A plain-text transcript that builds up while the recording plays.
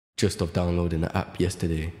just of downloading the app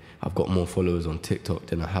yesterday, I've got more followers on TikTok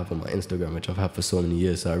than I have on my Instagram, which I've had for so many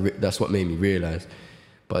years. So that's what made me realise.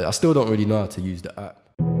 But I still don't really know how to use the app.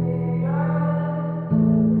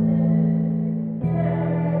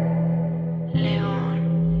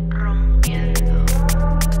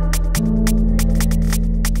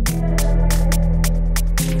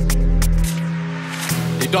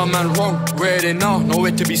 Done man wrong, where are they now?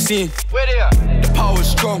 Nowhere to be seen. Where they at? The power's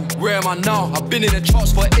strong, where am I now? I've been in the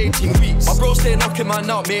charts for 18 weeks. My bro stay knocking man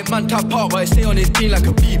out, make man tap out, but I stay on his team like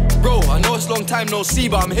a beep. Bro, I know it's long time no see,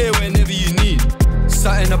 but I'm here whenever you need.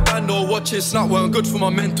 Sat in a band or watching Snap weren't good for my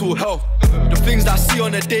mental health. The things that I see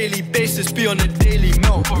on a daily basis be on a daily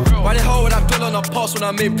melt. Why the hell would I dwell on a past when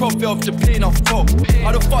I made profit off the pain I felt?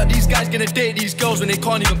 How the fuck these guys gonna date these girls when they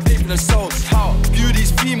can't even pay for themselves? How? Few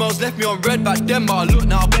these females left me on red back then, but I look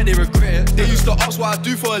now, I bet they regret it. They used to ask what I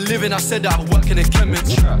do for a living, I said that I work in a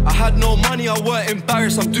chemist. I had no money, I weren't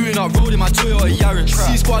embarrassed, I'm doing that road in my Toyota Yaris.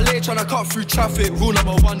 C-Squad late tryna cut through traffic, rule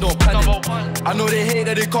number one, don't panic. I know they hate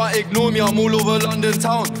that they can't ignore me, I'm all over London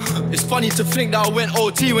town. It's funny to think that I went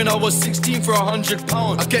OT when I was 16 for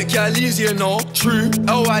 £100. I get girl easy, you know, true.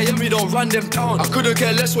 LYM, we don't run them down. I couldn't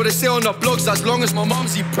care less what they say on the blogs as long as my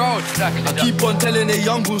mom's proud. I keep on telling the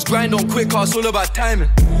young bulls grind on quick, cause it's all about timing.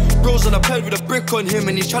 Bro's on a ped with a brick on him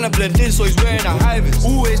and he's tryna blend in, so he's wearing a high-vis.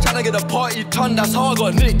 Always tryna get a party done, that's how I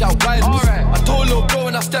got nicked out wise. I told lil' bro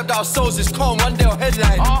when I stepped out souls, it's calm, one day I'll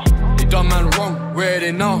headline. They done man wrong, where are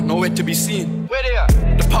they now? Nowhere to be seen. Where they at?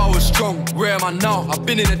 The power's strong, where am I now? I've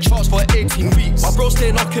been in the charts for 18 weeks. My bro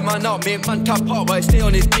stay knocking man out, make man tap out, but I stay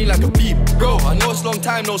on his knee like a beep. Bro, I know it's long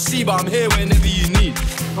time no see, but I'm here whenever you need.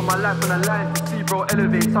 Put my life on the line to see bro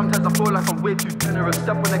elevate. Sometimes I feel like I'm way too generous.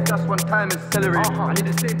 Step on the gas one time and accelerate. I need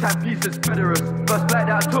the same time pieces, federous. First flight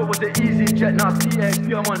that I took was the easy jet, now CXP,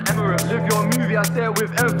 I'm on Emirates. Live your movie, I say it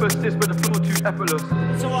with emphasis, but the flow too effortless.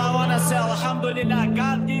 So I wanna say alhamdulillah,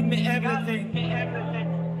 God give me everything.